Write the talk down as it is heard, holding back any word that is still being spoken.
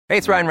Hey,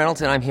 it's Ryan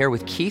Reynolds, and I'm here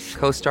with Keith,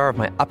 co-star of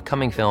my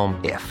upcoming film,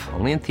 If,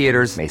 only in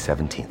theaters May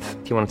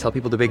 17th. Do you want to tell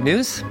people the big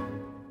news?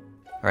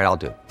 All right, I'll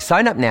do it.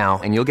 Sign up now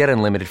and you'll get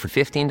unlimited for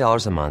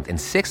 $15 a month and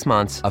 6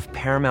 months of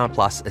Paramount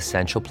Plus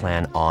Essential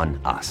Plan on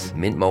us.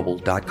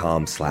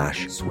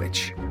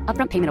 MintMobile.com/switch.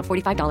 Upfront payment of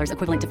 $45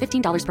 equivalent to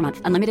 $15 per month.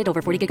 Unlimited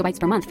over 40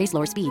 gigabytes per month. Face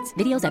lower speeds.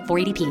 Videos at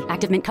 480p.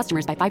 Active Mint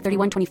customers by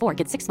 531.24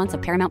 get 6 months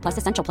of Paramount Plus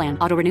Essential Plan.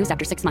 Auto renews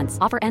after 6 months.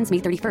 Offer ends May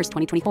 31st,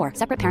 2024.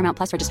 Separate Paramount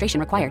Plus registration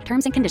required.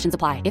 Terms and conditions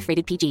apply if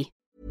rated PG.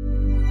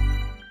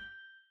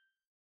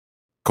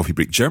 Coffee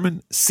Break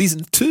German,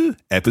 Season 2,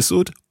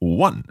 Episode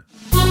 1.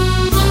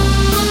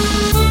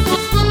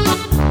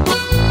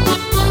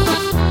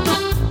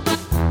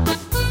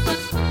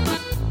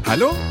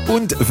 Hallo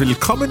und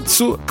willkommen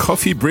zu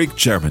Coffee Break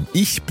German.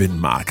 Ich bin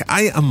Mark.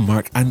 I am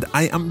Mark and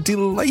I am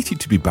delighted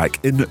to be back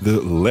in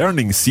the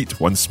learning seat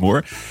once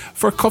more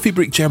for Coffee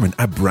Break German,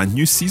 a brand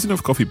new season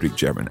of Coffee Break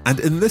German. And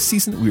in this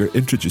season, we are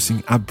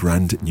introducing a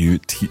brand new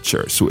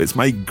teacher. So it's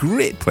my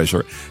great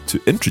pleasure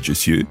to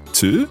introduce you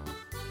to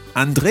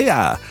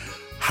Andrea.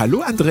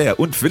 Hallo Andrea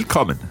und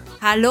willkommen.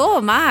 Hallo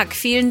Mark,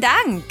 vielen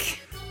Dank.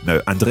 Now,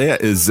 Andrea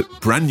is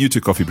brand new to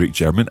Coffee Break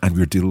German and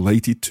we're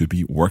delighted to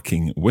be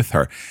working with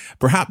her.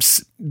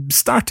 Perhaps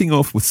starting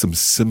off with some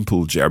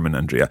simple German,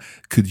 Andrea,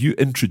 could you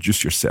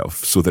introduce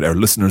yourself so that our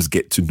listeners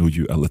get to know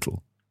you a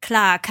little?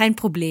 Klar, kein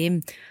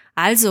Problem.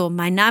 Also,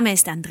 mein Name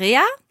ist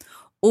Andrea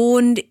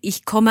und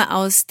ich komme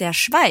aus der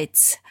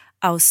Schweiz,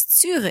 aus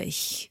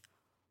Zürich.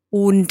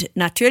 Und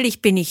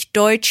natürlich bin ich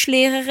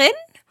Deutschlehrerin.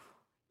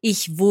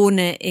 Ich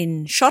wohne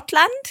in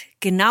Schottland,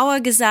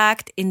 genauer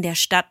gesagt in der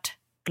Stadt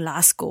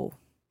Glasgow.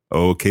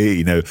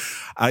 Okay, now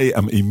I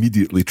am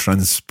immediately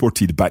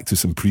transported back to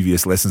some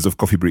previous lessons of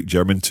Coffee Break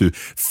German to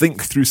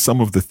think through some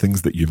of the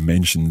things that you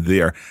mentioned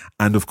there.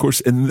 And of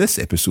course, in this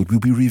episode, we'll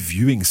be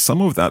reviewing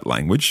some of that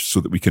language so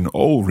that we can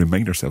all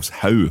remind ourselves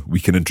how we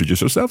can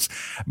introduce ourselves.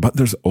 But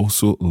there's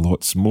also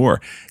lots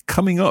more.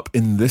 Coming up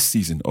in this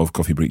season of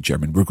Coffee Break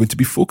German, we're going to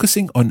be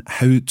focusing on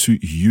how to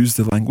use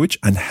the language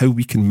and how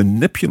we can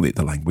manipulate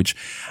the language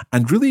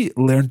and really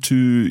learn to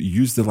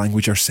use the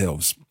language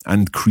ourselves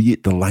and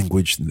create the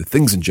language and the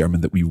things in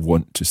German that we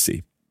want to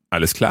say.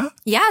 Alles klar?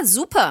 Ja,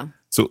 super.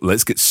 So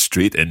let's get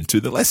straight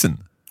into the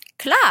lesson.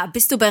 Klar,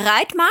 bist du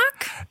bereit,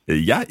 Mark?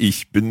 Ja,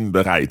 ich bin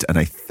bereit. And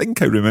I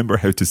think I remember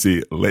how to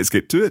say, let's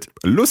get to it.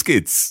 Los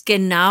geht's.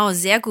 Genau,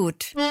 sehr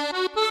gut.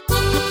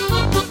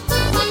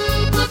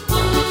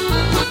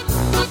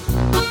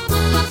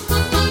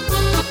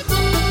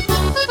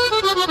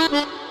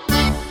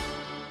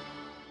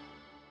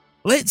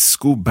 Let's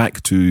go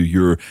back to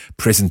your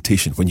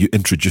presentation when you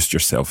introduced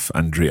yourself,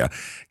 Andrea.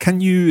 Can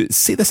you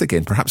say this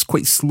again, perhaps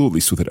quite slowly,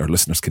 so that our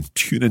listeners can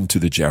tune into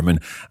the German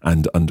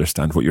and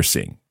understand what you're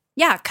saying?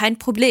 Ja, kein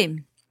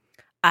Problem.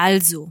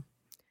 Also,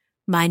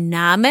 mein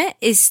Name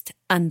ist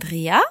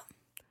Andrea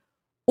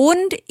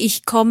und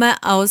ich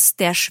komme aus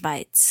der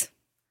Schweiz,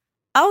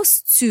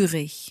 aus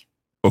Zürich.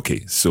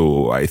 Okay,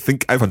 so I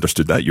think I've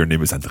understood that. Your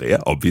name is Andrea,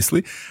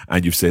 obviously,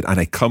 and you've said, and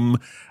I come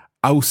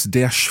aus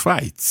der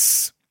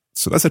Schweiz.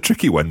 So that's a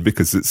tricky one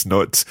because it's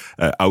not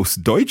aus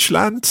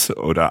Deutschland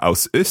oder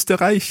aus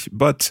Österreich,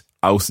 but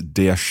aus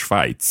der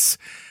Schweiz.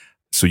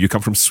 So you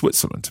come from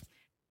Switzerland.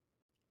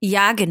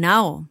 Ja,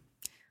 genau.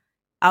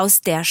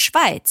 Aus der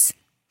Schweiz.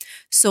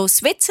 So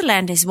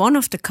Switzerland is one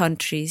of the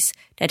countries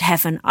that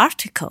have an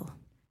article.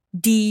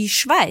 Die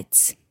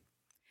Schweiz.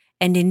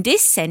 And in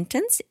this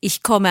sentence,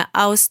 ich komme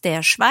aus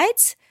der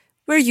Schweiz,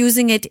 we're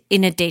using it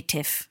in a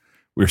dative.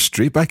 We're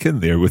straight back in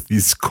there with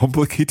these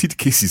complicated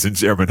cases in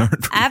German,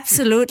 aren't we?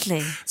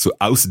 Absolutely. So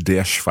aus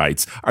der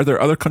Schweiz. Are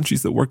there other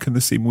countries that work in the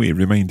same way?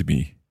 Remind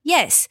me.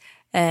 Yes,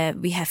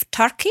 we have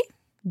Turkey,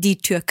 die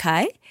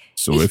Türkei.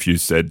 So if you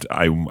said,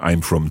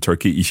 I'm from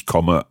Turkey, ich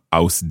komme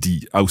aus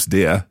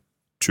der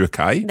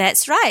Türkei.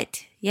 That's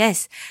right,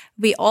 yes.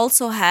 We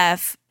also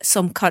have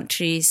some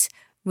countries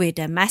with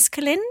a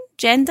masculine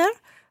gender.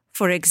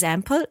 For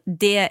example,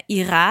 der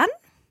Iran.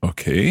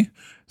 Okay.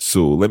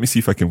 So let me see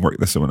if I can work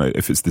this one out.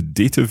 If it's the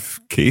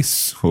dative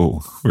case,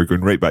 we're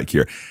going right back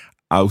here.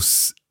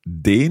 Aus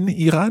den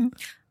Iran?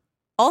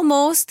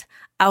 Almost.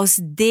 Aus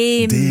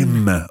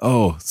dem.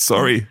 Oh,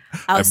 sorry.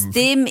 Aus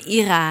dem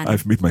Iran.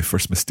 I've made my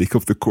first mistake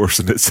of the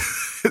course and it's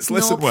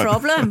lesson one. No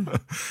problem.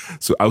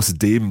 So aus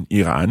dem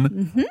Iran.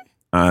 Mm-hmm.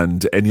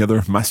 And any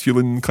other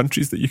masculine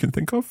countries that you can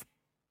think of?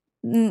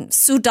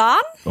 Sudan.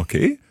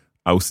 Okay.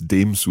 Aus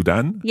dem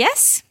Sudan.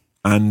 Yes.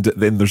 And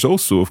then there's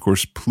also, of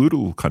course,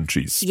 plural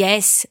countries.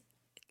 Yes,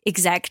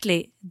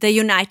 exactly. The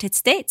United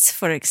States,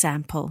 for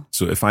example.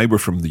 So if I were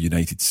from the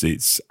United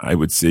States, I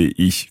would say,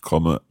 ich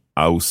komme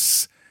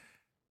aus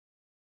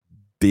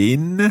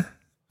den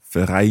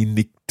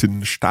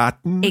Vereinigten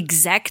Staaten.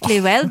 Exactly,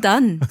 well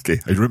done.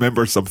 Okay, I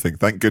remember something,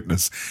 thank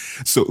goodness.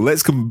 So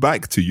let's come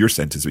back to your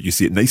sentence, but you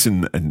see it nice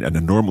and a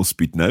normal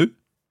speed now.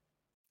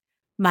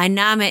 Mein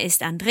Name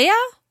ist Andrea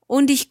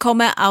und ich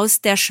komme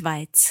aus der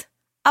Schweiz,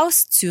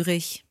 aus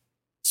Zürich.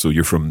 So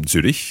you're from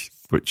Zurich,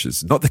 which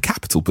is not the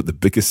capital, but the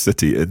biggest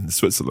city in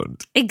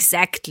Switzerland.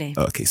 Exactly.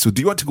 Okay, so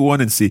do you want to go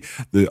on and say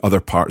the other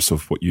parts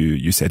of what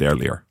you said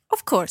earlier?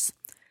 Of course.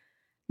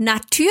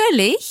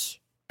 Natürlich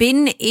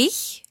bin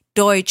ich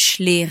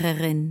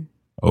Deutschlehrerin.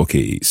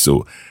 Okay,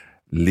 so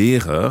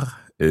Lehrer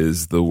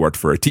is the word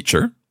for a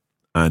teacher,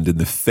 and in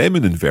the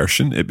feminine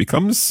version it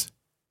becomes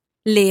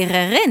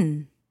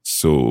Lehrerin.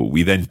 So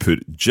we then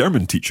put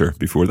German teacher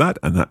before that,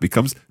 and that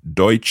becomes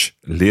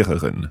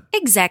Deutschlehrerin.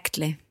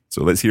 Exactly.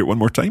 So let's hear it one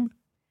more time.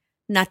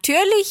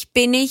 Natürlich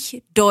bin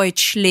ich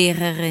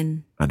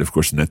Deutschlehrerin. And of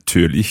course,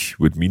 natürlich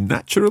would mean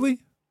naturally.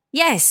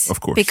 Yes,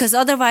 Of course. because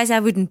otherwise I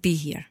wouldn't be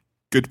here.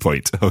 Good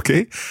point,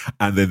 okay?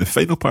 And then the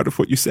final part of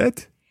what you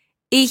said?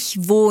 Ich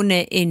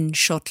wohne in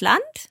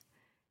Schottland,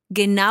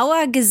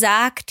 genauer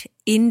gesagt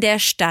in der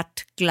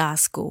Stadt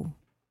Glasgow.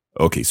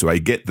 Okay, so I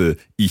get the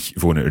Ich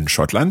wohne in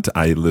Schottland,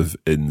 I live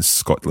in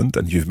Scotland,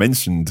 and you've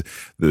mentioned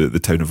the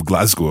town of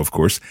Glasgow, of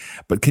course,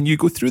 but can you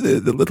go through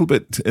the little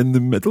bit in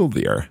the middle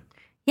there?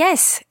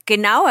 Yes,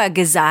 genauer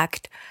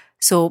gesagt,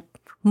 so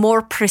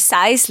more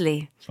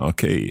precisely.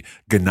 Okay,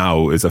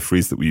 genau is a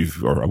phrase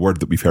or a word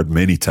that we've heard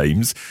many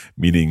times,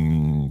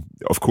 meaning,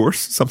 of course,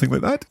 something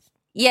like that?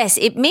 Yes,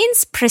 it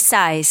means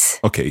precise.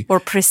 Okay. Or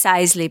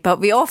precisely, but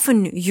we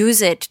often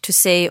use it to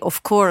say,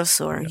 of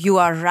course, or you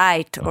are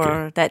right,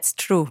 or that's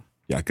true.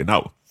 Ja,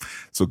 genau.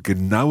 So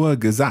genauer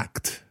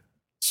gesagt.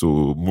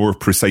 So more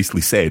precisely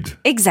said.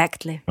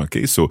 Exactly.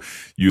 Okay, so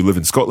you live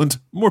in Scotland,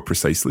 more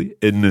precisely,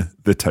 in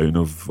the town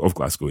of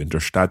Glasgow, in der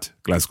Stadt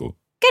Glasgow.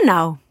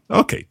 Genau.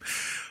 Okay,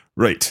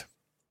 right.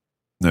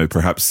 Now,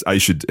 perhaps I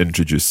should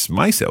introduce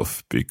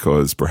myself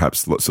because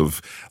perhaps lots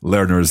of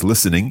learners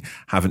listening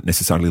haven't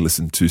necessarily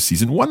listened to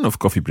season 1 of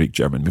Coffee Break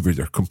German. Maybe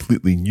they're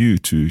completely new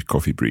to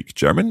Coffee Break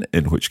German,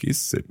 in which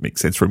case it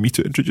makes sense for me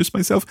to introduce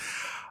myself.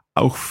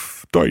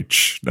 Auf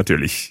Deutsch,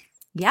 natürlich.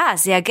 Ja,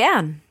 sehr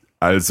gern.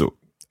 Also,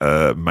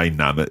 mein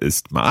Name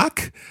ist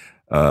Mark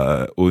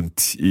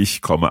und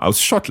ich komme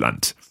aus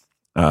Schottland.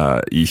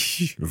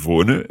 Ich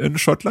wohne in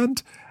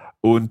Schottland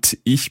und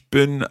ich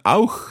bin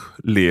auch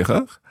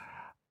Lehrer.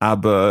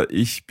 Aber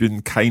ich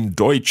bin kein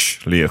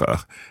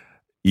Deutschlehrer.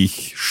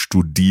 Ich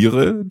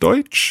studiere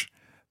Deutsch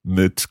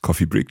mit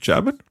Coffee Break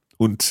German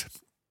und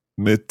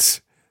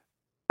mit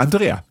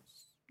Andrea.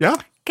 Ja?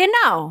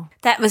 Genau.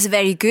 That was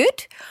very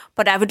good.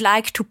 But I would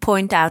like to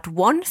point out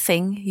one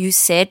thing. You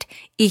said,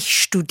 ich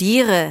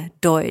studiere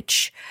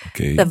Deutsch.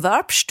 Okay. The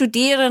verb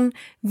studieren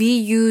we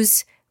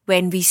use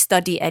when we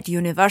study at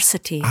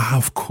university. Ah,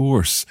 of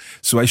course.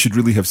 So I should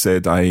really have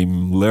said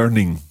I'm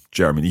learning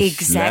German.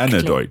 Ich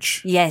lerne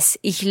Deutsch. Yes,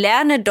 ich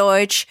lerne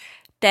Deutsch.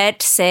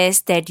 That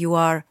says that you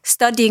are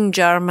studying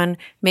German,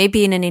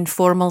 maybe in an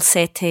informal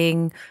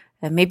setting,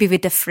 maybe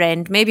with a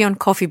friend, maybe on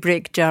Coffee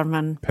Break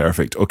German.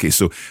 Perfect. Okay,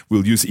 so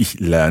we'll use ich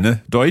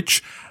lerne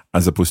Deutsch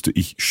as opposed to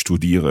ich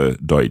studiere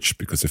Deutsch,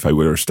 because if I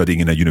were studying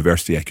in a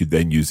university, I could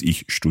then use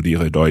ich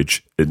studiere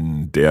Deutsch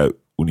in der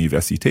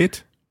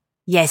Universität.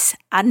 Yes,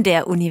 an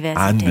der Universität.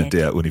 An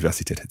der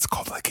Universität. It's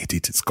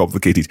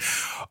complicated.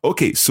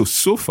 Okay,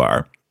 so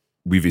far,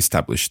 we've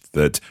established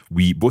that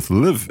we both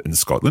live in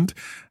Scotland.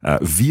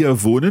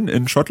 Wir wohnen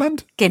in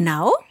Schottland.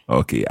 Genau.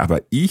 Okay,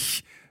 aber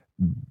ich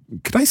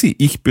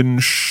bin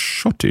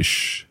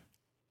schottisch.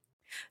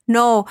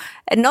 No,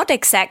 not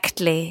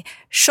exactly.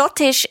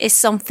 Schottisch is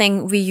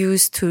something we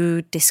use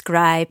to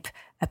describe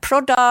a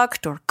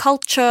product or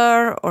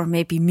culture or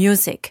maybe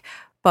music.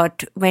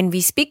 But when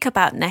we speak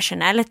about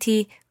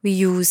nationality, we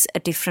use a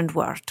different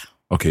word.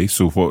 Okay,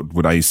 so what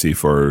would I say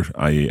for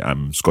I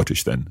am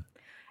Scottish then?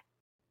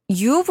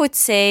 You would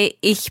say,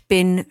 ich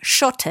bin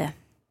Schotte.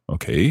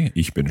 Okay,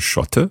 ich bin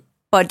Schotte.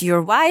 But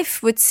your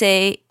wife would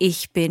say,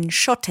 ich bin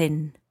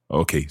Schottin.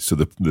 Okay, so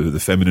the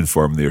feminine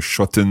form there,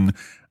 Schotten,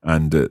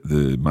 and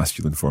the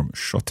masculine form,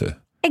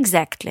 Schotte.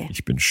 Exactly.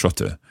 Ich bin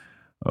Schotte.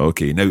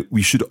 Okay, now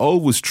we should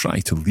always try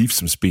to leave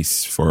some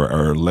space for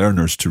our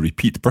learners to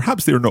repeat.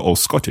 Perhaps they're not all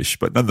Scottish,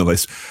 but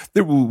nonetheless,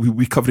 we'll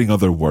be covering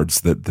other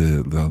words that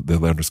the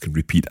learners can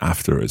repeat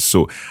after us.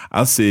 So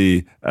I'll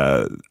say,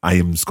 I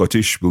am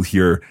Scottish. We'll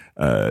hear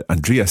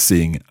Andrea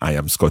saying, I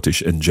am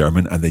Scottish in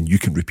German, and then you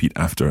can repeat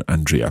after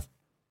Andrea.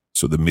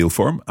 So the male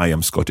form, I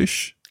am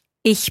Scottish.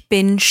 Ich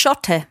bin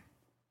Schotte.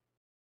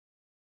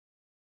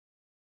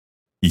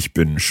 Ich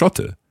bin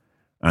Schotte.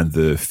 And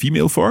the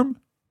female form?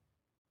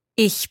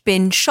 Ich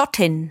bin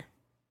Schottin.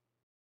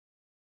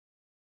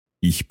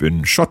 Ich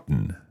bin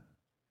Schotten.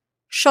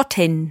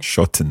 Schottin.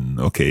 Schotten.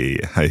 Okay,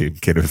 I'm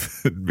kind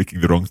of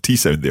making the wrong T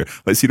sound there.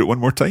 Let's hear it one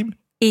more time.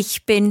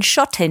 Ich bin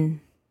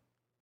Schottin.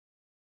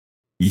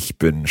 Ich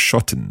bin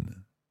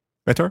Schotten.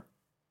 Better?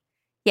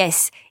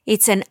 Yes,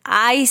 it's an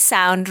I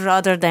sound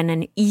rather than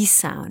an E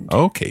sound.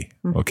 Okay.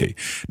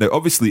 Now,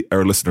 obviously,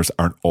 our listeners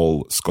aren't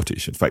all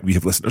Scottish. In fact, we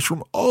have listeners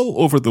from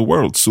all over the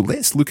world. So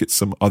let's look at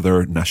some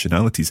other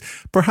nationalities.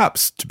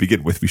 Perhaps, to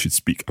begin with, we should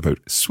speak about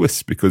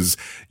Swiss, because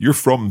you're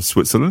from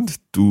Switzerland.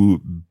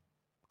 Du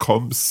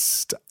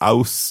kommst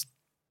aus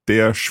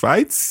der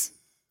Schweiz?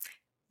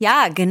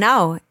 Ja,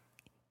 genau.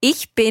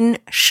 Ich bin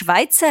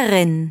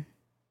Schweizerin.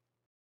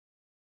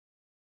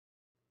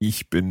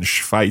 Ich bin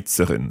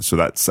Schweizerin. So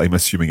that's, I'm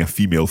assuming, a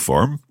female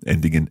form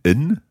ending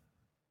in.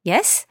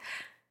 Yes.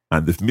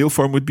 And the male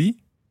form would be?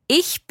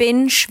 Ich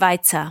bin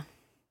Schweizer.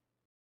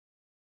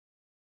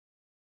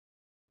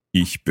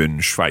 Ich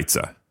bin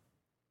Schweizer.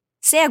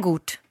 Sehr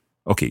gut.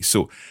 Okay,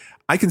 so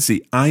I can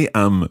say I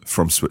am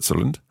from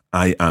Switzerland.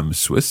 I am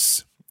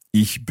Swiss.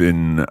 Ich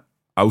bin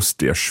aus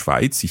der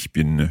Schweiz. Ich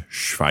bin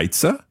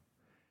Schweizer.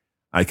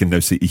 I can now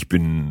say ich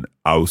bin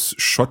aus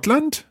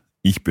Schottland.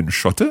 Ich bin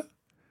Schotte.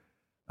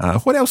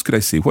 What else could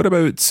I say? What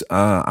about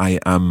I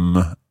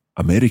am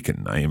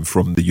American? I am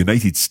from the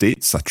United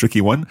States. A tricky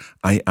one.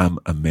 I am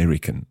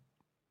American.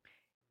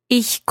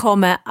 Ich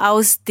komme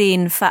aus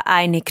den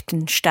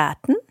Vereinigten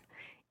Staaten.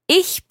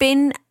 Ich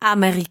bin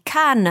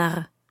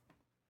Amerikaner.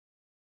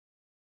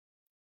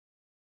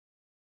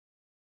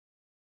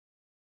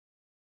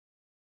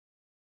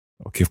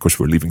 Okay, of course,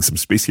 we're leaving some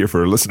space here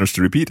for our listeners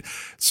to repeat.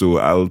 So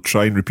I'll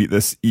try and repeat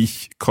this.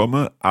 Ich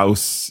komme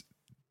aus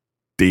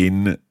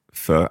den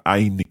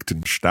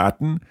Vereinigten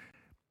Staaten.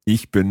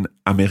 Ich bin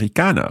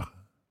Amerikaner.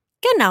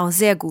 Genau,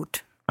 sehr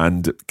gut.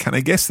 And can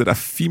I guess that a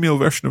female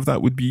version of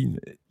that would be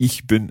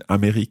Ich bin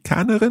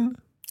Amerikanerin?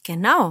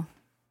 Genau.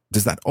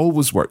 Does that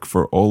always work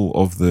for all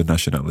of the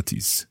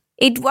nationalities?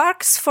 It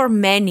works for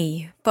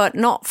many, but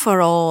not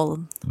for all.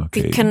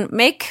 Okay. We can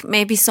make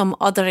maybe some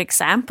other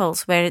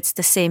examples where it's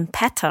the same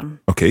pattern.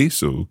 Okay,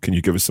 so can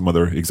you give us some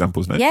other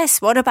examples now?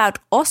 Yes, what about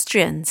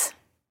Austrians?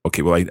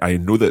 Okay, well, I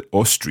know that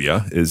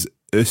Austria is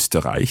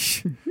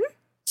Österreich.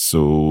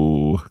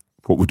 So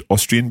what would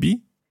Austrian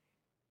be?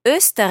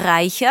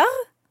 Österreicher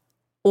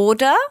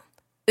oder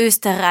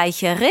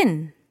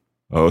Österreicherin.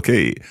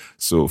 Okay,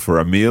 so for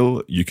a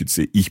male, you could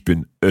say Ich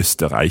bin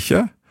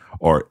Österreicher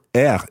or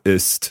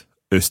ist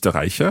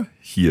Österreicher.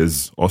 He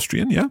is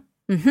Austrian, yeah?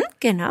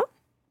 Genau.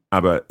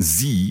 Aber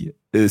sie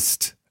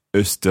ist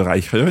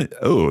Österreicherin.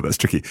 Oh, that's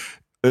tricky.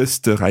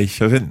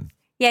 Österreicherin.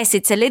 Yes,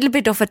 it's a little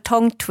bit of a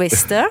tongue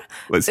twister.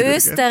 Let's hear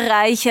it again.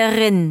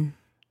 Österreicherin.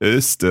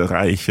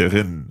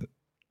 Österreicherin.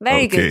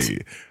 Very Okay,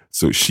 good.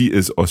 so she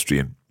is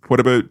Austrian. What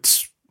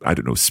about, I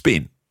don't know,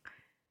 Spain?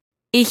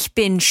 Ich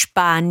bin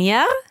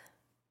Spanier.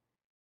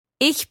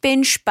 Ich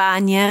bin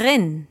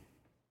Spanierin.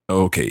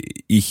 Okay,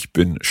 ich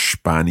bin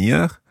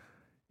Spanier.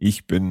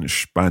 Ich bin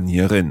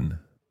Spanierin.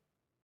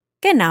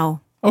 Genau.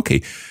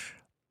 Okay.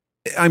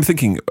 I'm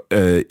thinking,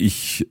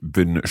 ich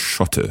bin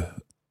Schotte.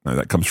 Now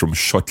that comes from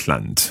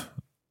Schottland.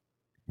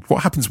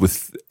 What happens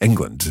with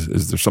England?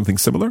 Is there something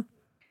similar?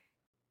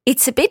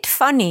 It's a bit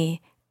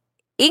funny.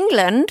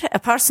 England, a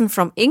person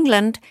from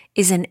England,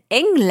 is an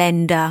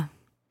Engländer.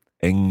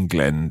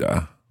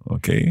 Engländer.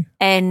 Okay.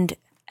 And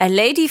a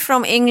lady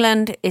from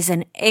England is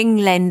an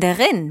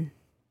Engländerin.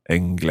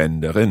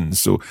 Engländerin.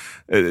 So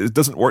it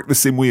doesn't work the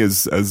same way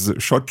as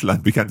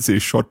Schottland. We can't say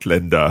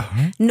Schottländer.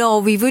 No,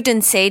 we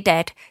wouldn't say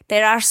that.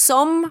 There are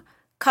some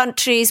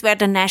countries where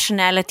the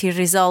nationality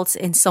results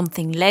in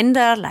something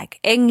Länder, like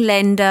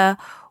Engländer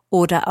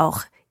oder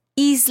auch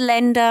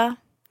Isländer.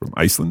 From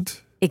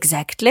Iceland.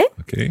 Exactly.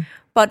 Okay.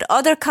 But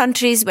other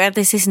countries where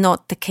this is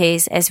not the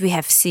case, as we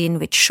have seen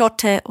with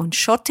Schotte und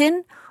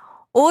Schottin,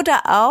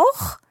 oder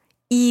auch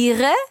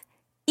Ire,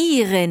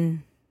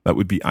 Irin. That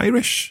would be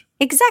Irish.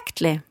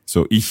 Exactly.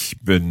 So ich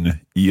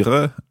bin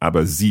Ire,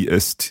 aber sie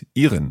ist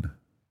Iren.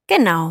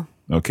 Genau.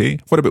 Okay.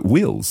 What about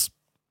Wales?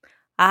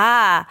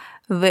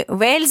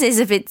 Wales is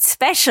a bit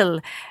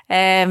special.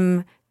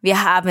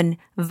 Wir haben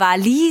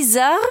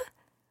Waliser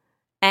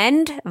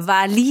and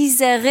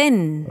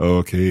Waliserin.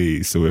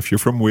 Okay, so if you're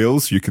from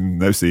Wales, you can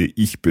now say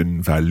Ich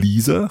bin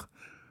Waliser.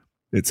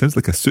 It sounds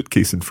like a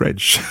suitcase in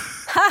French.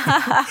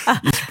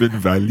 Ich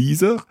bin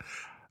Waliser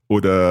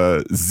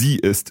oder sie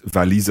ist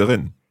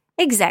Waliserin.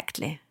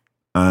 Exactly.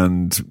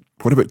 And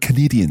what about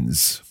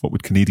Canadians? What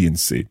would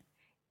Canadians say?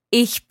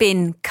 Ich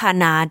bin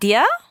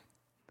Kanadier.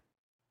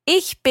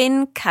 Ich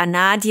bin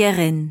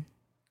Kanadierin.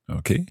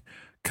 Okay,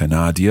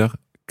 Kanadier,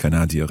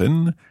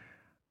 Kanadierin.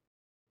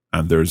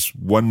 And there's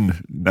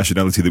one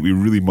nationality that we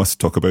really must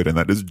talk about, and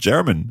that is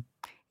German.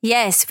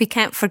 Yes, we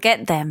can't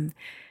forget them.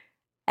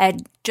 A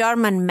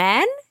German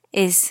man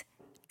is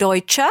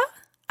Deutscher,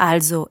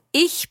 also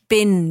ich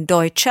bin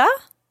Deutscher.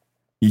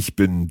 Ich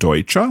bin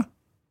Deutscher.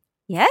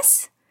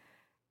 Yes.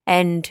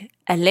 And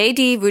a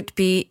lady would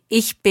be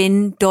Ich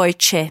bin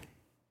Deutsche.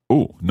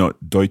 Oh, not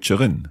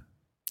Deutscherin.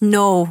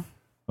 No.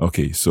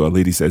 Okay, so a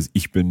lady says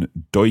Ich bin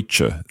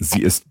Deutsche.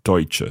 Sie ist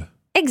Deutsche.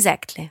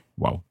 Exactly.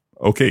 Wow.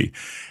 Okay.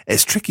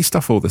 It's tricky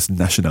stuff, all this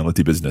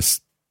nationality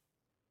business.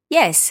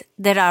 Yes,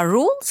 there are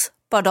rules,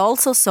 but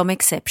also some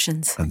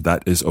exceptions. And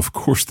that is, of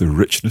course, the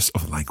richness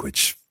of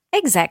language.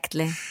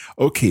 Exactly.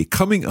 Okay,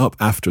 coming up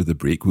after the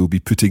break, we'll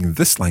be putting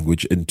this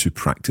language into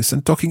practice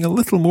and talking a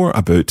little more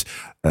about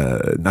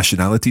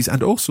nationalities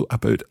and also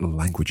about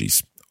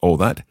languages. All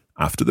that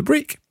after the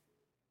break.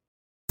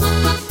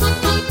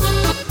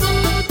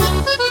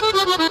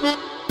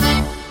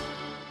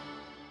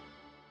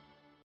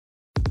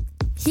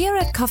 Here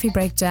at Coffee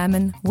Break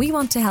German, we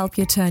want to help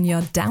you turn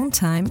your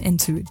downtime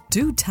into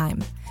do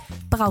time.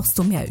 Brauchst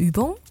du mehr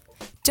Übung?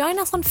 Join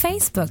us on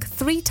Facebook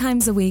 3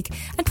 times a week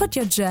and put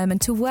your German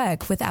to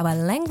work with our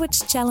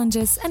language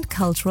challenges and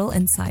cultural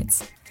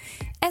insights.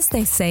 As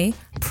they say,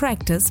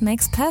 practice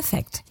makes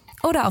perfect.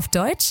 Oder auf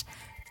Deutsch,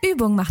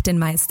 Übung macht den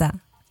Meister.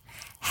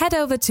 Head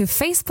over to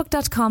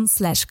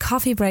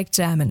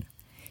facebook.com/coffeebreakgerman.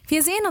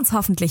 Wir sehen uns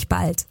hoffentlich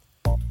bald.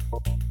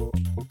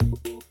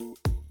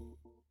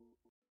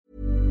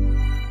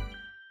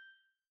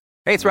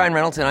 Hey, it's Ryan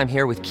Reynolds, and I'm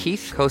here with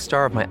Keith,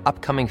 co-star of my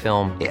upcoming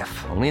film, If,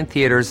 only in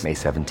theaters May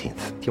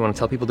 17th. Do you want to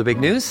tell people the big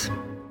news?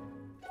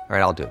 All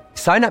right, I'll do it.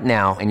 Sign up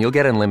now and you'll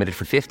get unlimited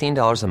for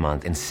 $15 a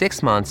month and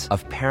 6 months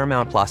of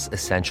Paramount Plus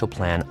Essential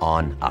Plan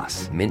on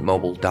us.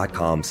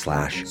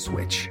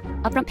 MintMobile.com/switch.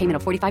 Upfront payment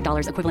of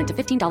 $45 equivalent to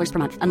 $15 per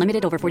month.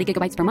 Unlimited over 40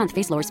 gigabytes per month.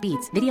 Face lower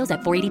speeds. Videos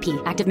at 480p.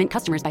 Active Mint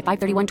customers by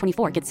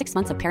 531.24 get 6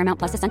 months of Paramount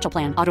Plus Essential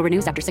Plan. Auto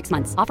renews after 6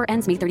 months. Offer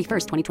ends May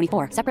 31st,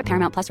 2024. Separate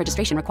Paramount Plus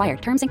registration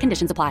required. Terms and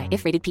conditions apply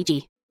if rated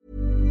PG.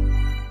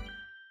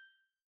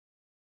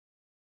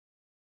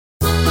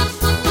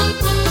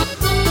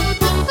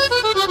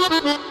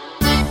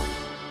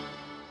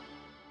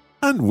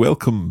 And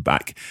welcome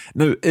back.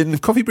 Now, in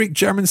Coffee Break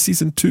German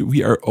Season 2,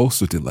 we are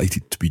also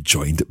delighted to be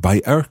joined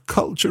by our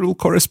cultural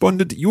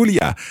correspondent,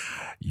 Julia.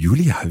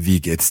 Julia, wie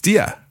geht's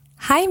dir?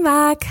 Hi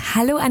Marc,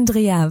 hallo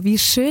Andrea, wie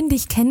schön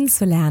dich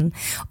kennenzulernen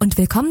und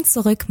willkommen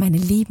zurück, meine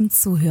lieben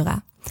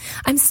Zuhörer.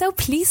 I'm so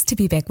pleased to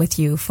be back with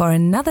you for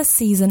another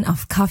season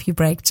of Coffee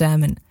Break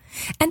German.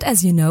 And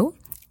as you know,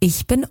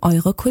 ich bin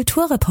eure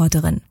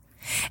Kulturreporterin.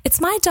 It's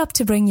my job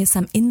to bring you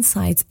some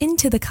insights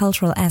into the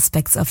cultural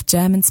aspects of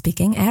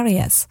German-speaking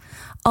areas.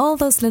 All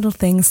those little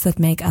things that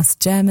make us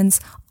Germans,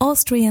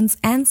 Austrians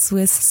and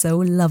Swiss so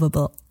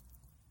lovable.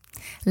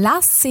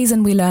 Last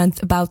season we learned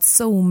about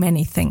so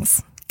many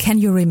things. Can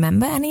you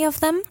remember any of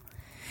them?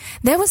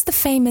 There was the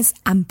famous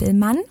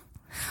Ampelmann.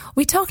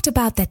 We talked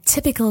about that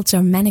typical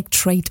Germanic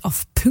trait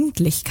of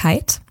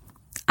Pünktlichkeit.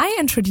 I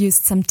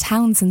introduced some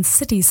towns and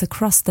cities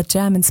across the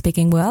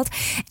German-speaking world,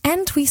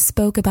 and we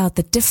spoke about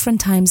the different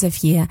times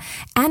of year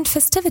and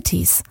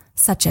festivities,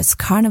 such as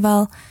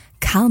Karneval,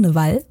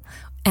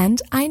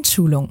 and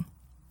Einschulung.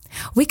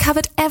 We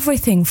covered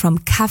everything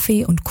from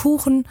Kaffee und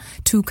Kuchen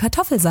to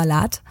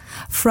Kartoffelsalat,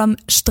 from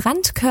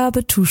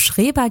Strandkörbe to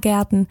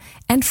Schrebergärten,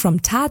 and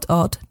from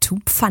Tatort to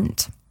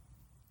Pfand.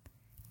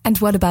 And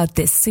what about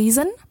this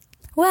season?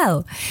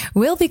 Well,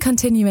 we'll be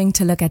continuing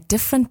to look at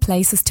different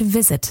places to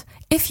visit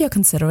if you're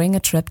considering a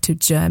trip to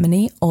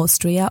Germany,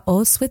 Austria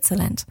or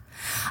Switzerland.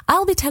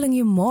 I'll be telling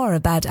you more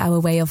about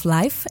our way of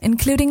life,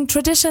 including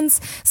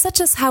traditions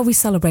such as how we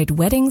celebrate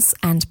weddings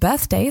and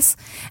birthdays,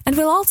 and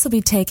we'll also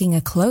be taking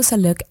a closer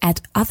look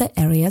at other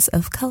areas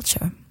of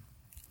culture.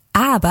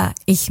 Aber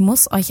ich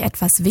muss euch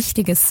etwas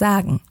Wichtiges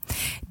sagen.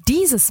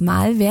 Dieses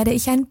Mal werde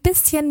ich ein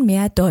bisschen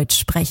mehr Deutsch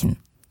sprechen.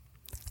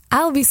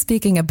 I'll be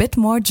speaking a bit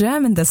more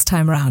German this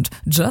time round,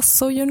 just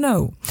so you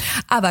know.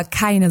 Aber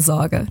keine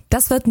Sorge,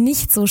 das wird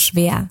nicht so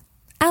schwer.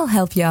 I'll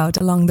help you out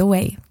along the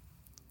way.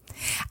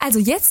 Also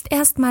jetzt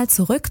erstmal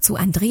zurück zu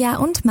Andrea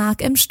und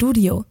Marc im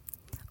Studio.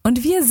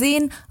 Und wir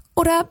sehen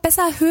oder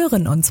besser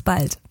hören uns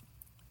bald.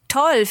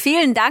 Toll,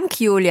 vielen Dank,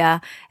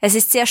 Julia. Es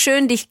ist sehr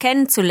schön, dich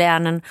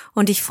kennenzulernen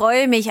und ich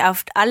freue mich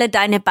auf alle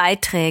deine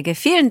Beiträge.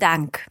 Vielen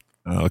Dank.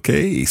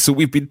 Okay, so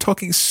we've been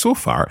talking so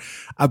far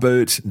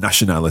about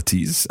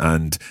nationalities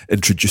and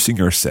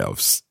introducing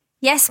ourselves.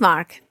 Yes,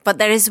 Mark, but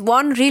there is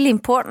one really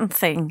important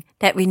thing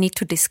that we need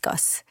to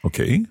discuss.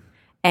 Okay.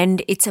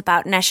 And it's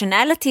about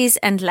nationalities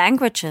and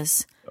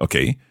languages.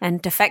 Okay.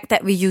 And the fact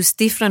that we use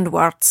different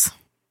words.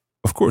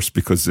 Of course,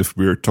 because if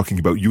we're talking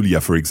about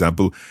Julia, for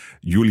example,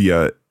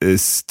 Julia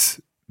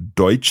ist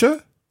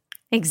Deutsche.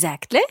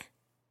 Exactly.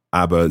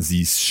 Aber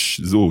sie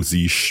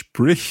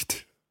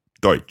spricht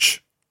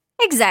Deutsch.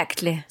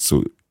 Exactly.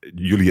 So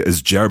Julia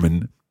is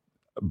German,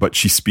 but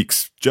she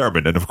speaks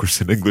German. And of course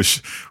in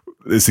English,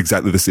 it's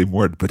exactly the same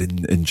word. But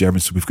in German,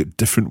 so we've got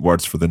different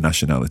words for the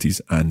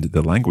nationalities and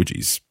the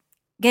languages.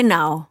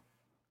 Genau.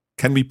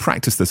 Can we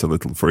practice this a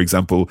little? For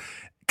example,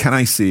 can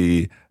I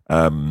say,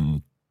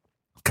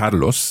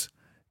 Carlos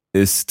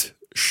ist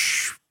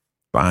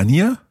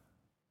Spanier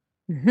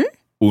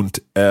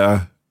und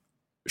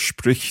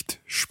spricht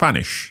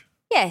Spanisch.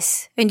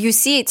 Yes, and you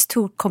see it's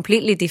two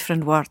completely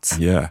different words.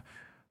 Yeah.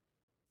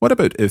 What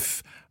about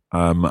if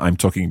I'm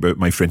talking about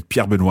my friend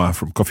Pierre Benoit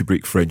from Coffee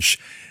Break French?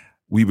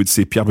 We would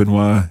say Pierre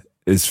Benoit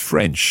is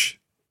French.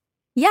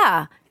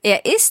 Ja,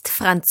 ist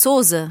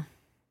Franzose.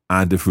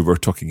 And if we were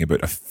talking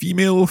about a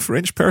female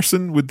French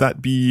person, would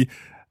that be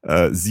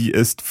sie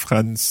ist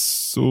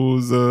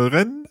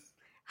Franzoserin?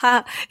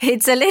 Ha,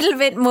 it's a little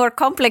bit more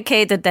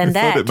complicated than I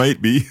that. thought it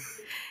might be.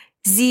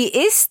 Sie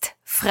ist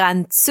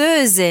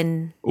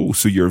Französin. Oh,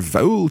 so your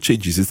vowel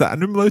changes. Is that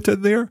an umlaut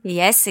in there?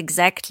 Yes,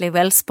 exactly.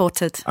 Well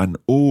spotted. An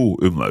O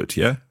umlaut,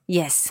 yeah?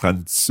 Yes.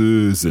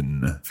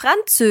 Französin.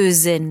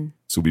 Französin.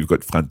 So we've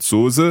got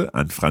Franzose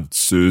and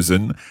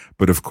Französin,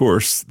 but of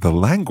course the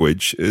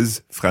language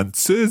is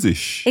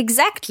Französisch.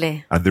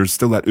 Exactly. And there's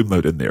still that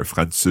umlaut in there,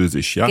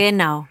 Französisch, ja?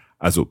 Genau.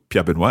 Also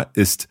Pierre Benoit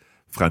ist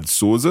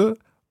Franzose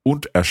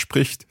Und er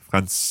spricht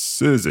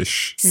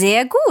Französisch.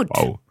 Sehr gut.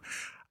 Wow.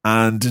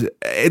 And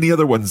any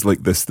other ones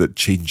like this that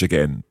change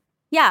again?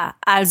 Ja,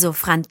 also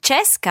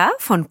Francesca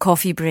von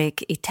Coffee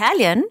Break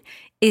Italien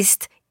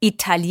ist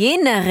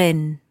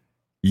Italienerin.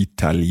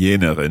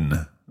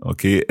 Italienerin.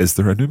 Okay, is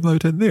there an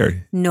umlaut in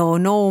there? No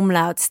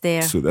umlauts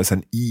there. So that's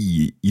an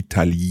I,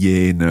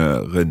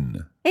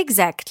 Italienerin.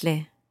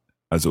 Exactly.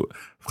 Also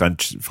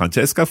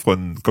Francesca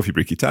von Coffee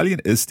Break Italien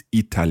ist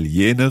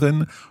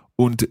Italienerin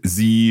und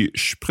sie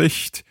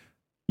spricht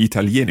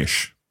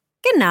Italienisch.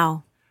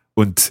 Genau.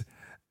 Und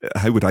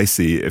how would I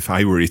say if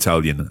I were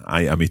Italian?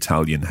 I am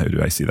Italian. How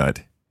do I say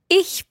that?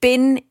 Ich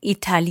bin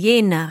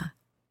Italiener.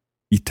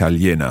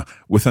 Italiener.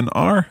 With an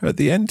R at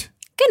the end?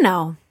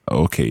 Genau.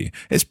 Okay.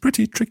 It's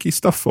pretty tricky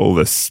stuff, all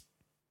this.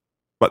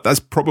 But that's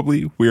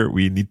probably where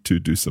we need to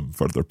do some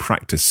further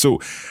practice. So,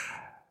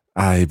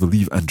 I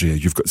believe, Andrea,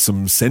 you've got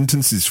some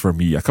sentences for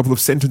me, a couple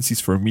of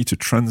sentences for me to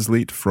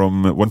translate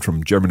from one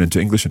from German into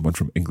English and one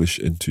from English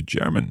into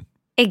German.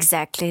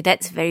 Exactly.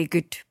 That's very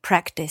good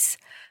practice.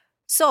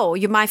 So,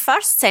 my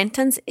first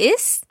sentence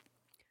is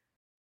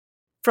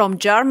from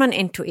German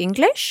into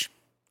English.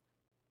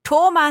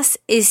 Thomas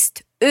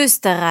ist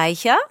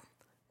Österreicher.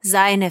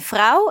 Seine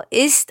Frau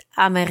ist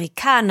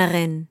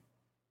Amerikanerin.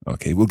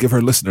 Okay, we'll give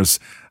our listeners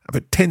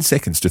about 10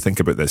 seconds to think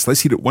about this.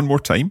 Let's hear it one more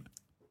time.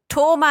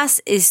 Thomas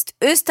ist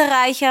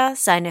Österreicher,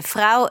 seine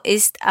Frau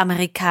ist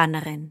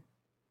Amerikanerin.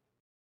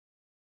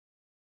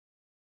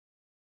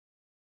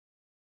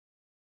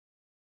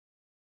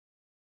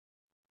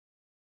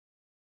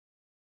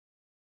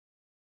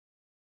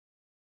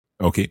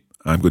 Okay,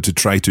 I'm going to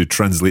try to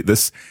translate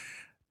this.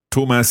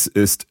 Thomas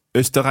ist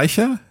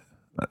Österreicher.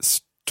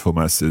 That's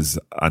Thomas is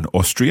an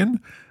Austrian,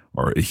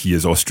 or he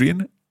is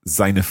Austrian.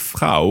 Seine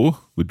Frau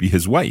would be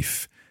his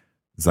wife.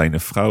 Seine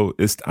Frau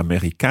ist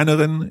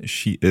Amerikanerin.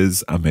 She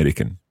is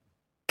American.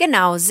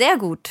 Genau, sehr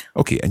gut.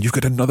 Okay, and you've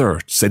got another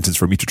sentence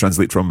for me to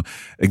translate from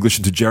English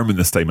into German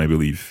this time, I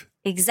believe.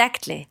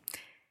 Exactly.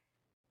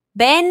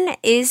 Ben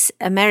is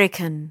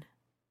American.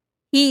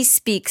 He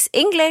speaks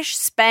English,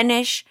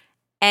 Spanish,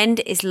 and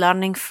is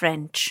learning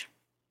French.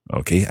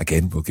 Okay,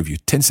 again, we'll give you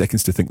 10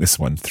 seconds to think this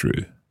one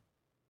through.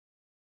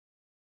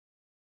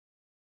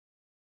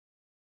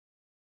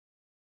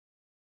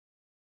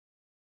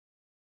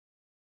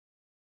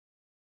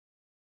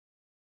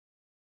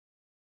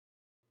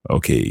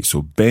 Okay,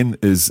 so Ben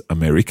is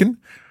American.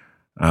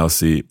 I'll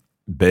say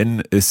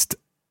Ben ist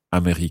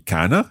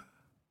Amerikaner.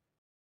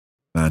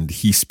 And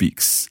he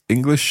speaks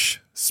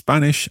English,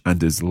 Spanish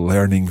and is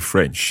learning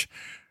French.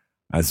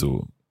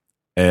 Also,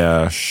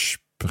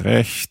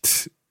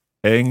 spricht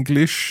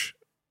Englisch,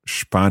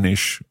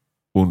 Spanisch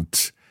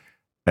und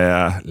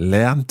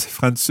lernt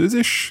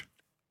Französisch.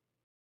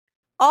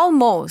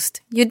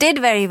 Almost. You did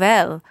very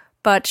well.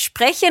 But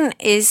sprechen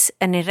is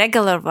an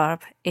irregular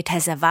verb. It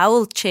has a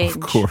vowel change.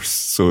 Of course.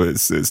 So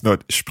it's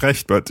not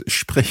sprecht, but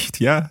spricht,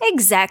 yeah?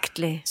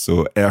 Exactly.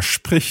 So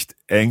spricht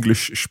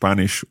Englisch,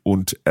 Spanisch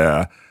und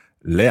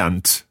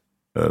lernt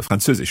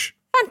Französisch.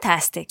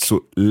 Fantastic.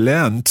 So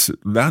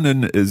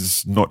lernen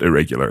is not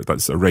irregular.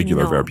 That's a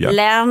regular verb, yeah?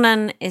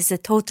 Lernen is a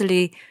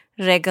totally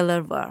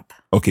regular verb.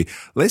 Okay,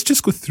 let's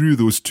just go through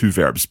those two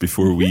verbs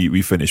before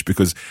we finish,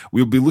 because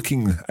we'll be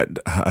looking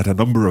at a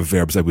number of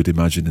verbs, I would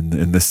imagine,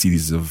 in this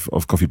series of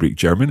Coffee Break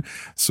German.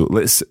 So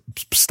let's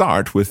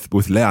start with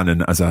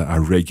lernen as a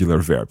regular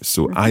verb.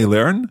 So I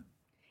learn.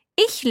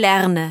 Ich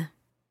lerne.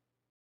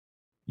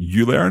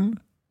 You learn.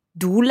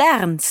 Du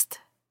lernst.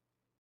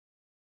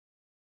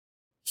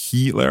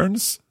 He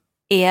learns.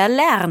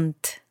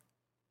 Lernt.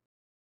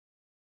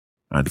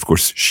 And of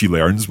course, she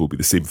learns will be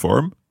the same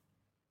form.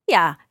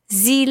 Ja,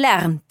 sie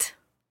lernt.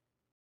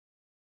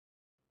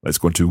 Let's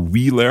go on to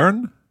we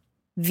learn.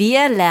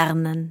 Wir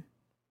lernen.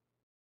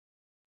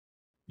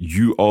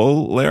 You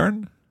all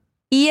learn.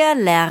 Ihr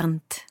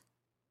lernt.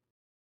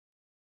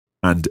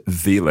 And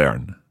they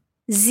learn.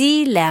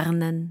 Sie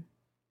lernen.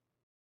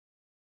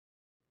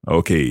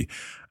 Okay,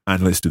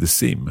 and let's do the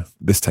same,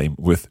 this time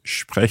with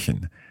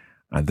sprechen.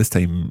 And this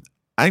time,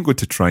 I'm going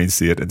to try and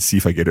say it and see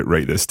if I get it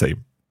right this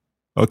time.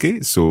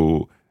 Okay,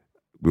 so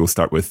we'll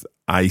start with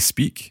I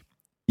speak.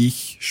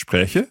 Ich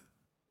spreche.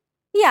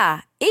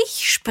 Ja,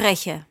 ich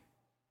spreche.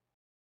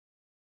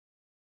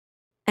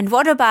 And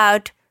what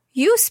about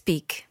you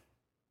speak?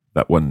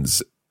 That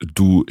one's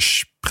du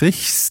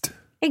sprichst.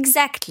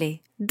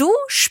 Exactly. Du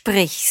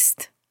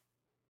sprichst.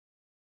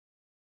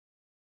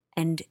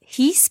 And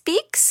he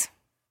speaks?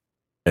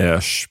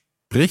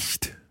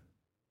 Spricht.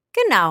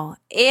 Genau,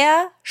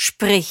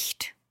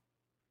 spricht.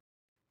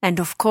 And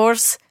of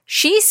course,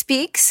 she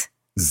speaks.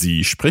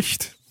 Sie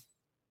spricht.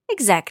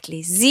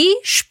 Exactly, sie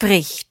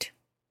spricht.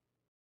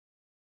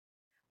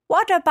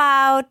 What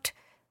about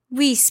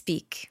we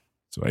speak?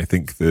 So I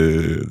think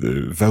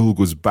the vowel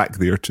goes back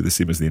there to the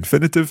same as the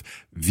infinitive.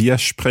 Wir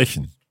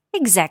sprechen.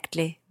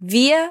 Exactly,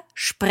 wir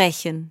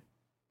sprechen.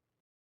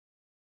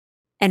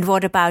 And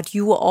what about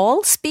you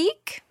all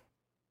speak?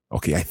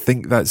 Okay, I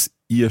think that's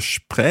ihr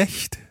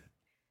sprecht.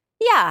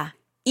 Ja,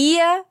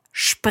 ihr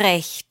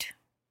sprecht.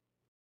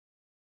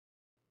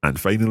 And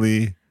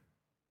finally,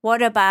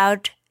 What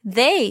about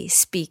they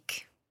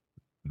speak?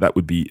 That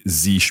would be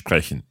Sie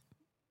sprechen.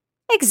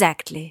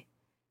 Exactly.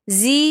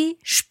 Sie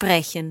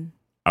sprechen.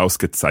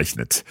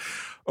 Ausgezeichnet.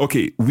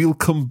 Okay, we'll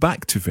come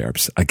back to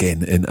verbs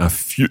again in a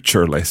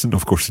future lesson.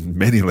 Of course, in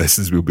many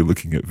lessons we'll be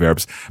looking at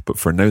verbs, but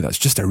for now that's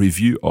just a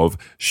review of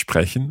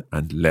sprechen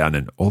and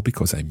lernen, all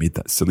because I made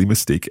that silly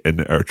mistake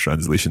in our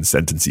translation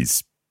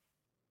sentences.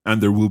 And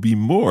there will be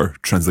more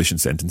translation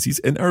sentences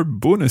in our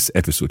bonus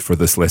episode for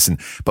this lesson,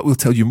 but we'll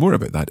tell you more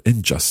about that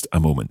in just a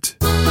moment.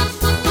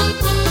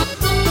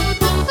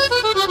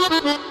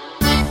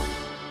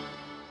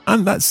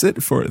 And that's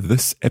it for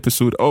this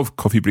episode of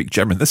Coffee Break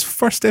German, this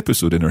first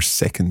episode in our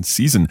second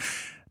season.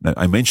 Now,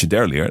 I mentioned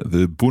earlier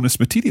the bonus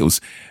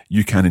materials.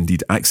 You can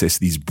indeed access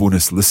these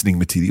bonus listening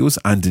materials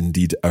and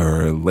indeed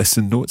our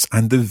lesson notes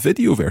and the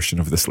video version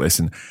of this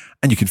lesson.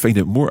 And you can find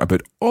out more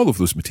about all of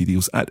those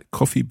materials at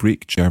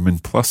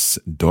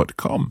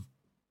coffeebreakgermanplus.com.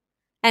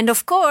 And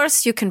of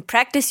course, you can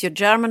practice your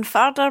German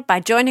further by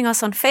joining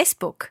us on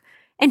Facebook.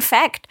 In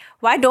fact,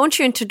 why don't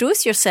you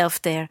introduce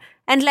yourself there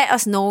and let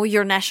us know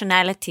your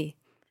nationality?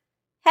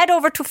 Head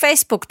over to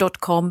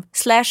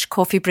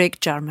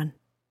facebook.com/coffeebreakgerman.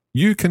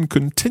 You can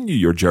continue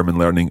your German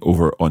learning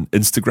over on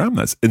Instagram.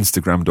 That's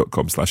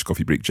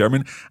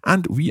instagram.com/coffeebreakgerman.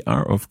 And we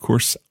are, of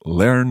course,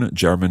 Learn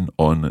German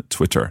on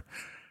Twitter.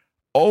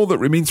 All that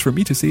remains for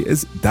me to say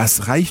is,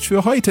 das reicht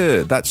für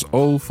heute. That's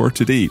all for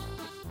today.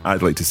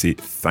 I'd like to say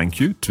thank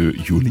you to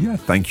Julia,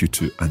 thank you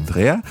to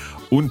Andrea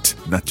und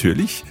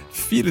natürlich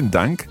vielen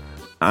Dank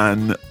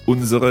an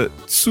unsere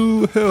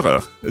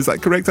Zuhörer. Is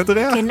that correct,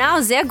 Andrea?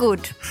 Genau, sehr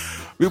gut.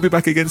 We'll be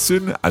back again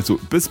soon. Also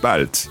bis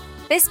bald.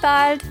 Bis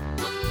bald.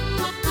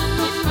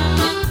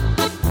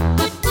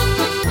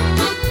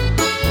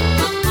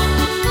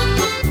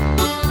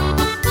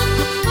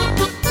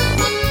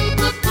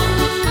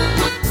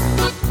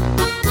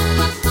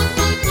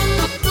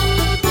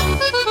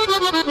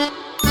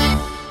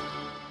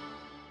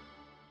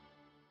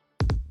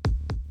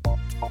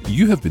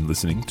 You have been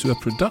listening to a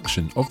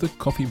production of the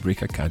Coffee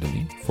Break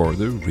Academy for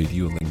the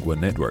Radiolingua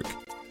Network.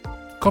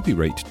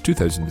 Copyright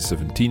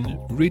 2017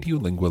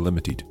 Radiolingua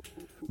Limited.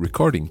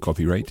 Recording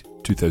copyright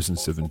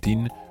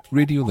 2017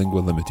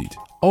 Radiolingua Limited.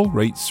 All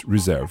rights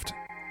reserved.